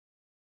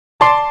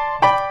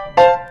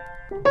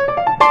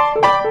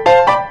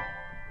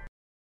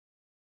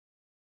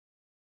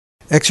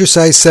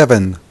Exercise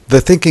 7.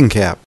 The Thinking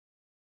Cap.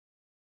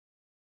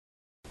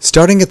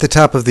 Starting at the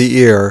top of the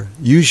ear,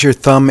 use your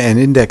thumb and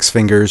index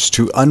fingers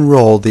to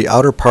unroll the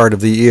outer part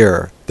of the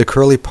ear, the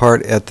curly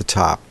part at the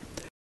top.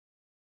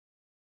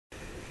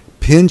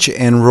 Pinch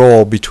and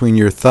roll between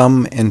your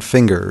thumb and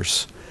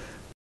fingers.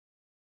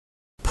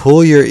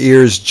 Pull your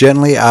ears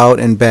gently out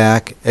and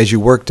back as you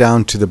work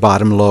down to the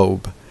bottom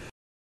lobe.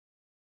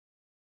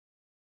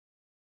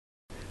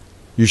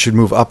 You should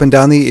move up and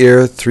down the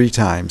ear 3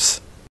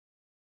 times.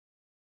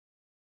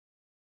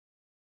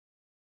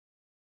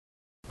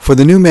 For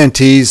the new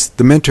mentees,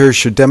 the mentor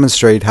should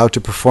demonstrate how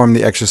to perform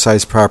the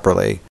exercise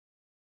properly.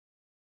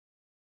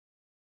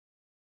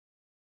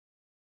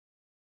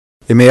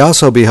 It may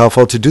also be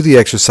helpful to do the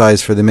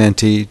exercise for the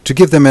mentee to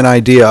give them an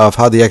idea of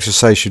how the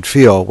exercise should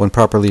feel when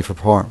properly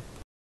performed.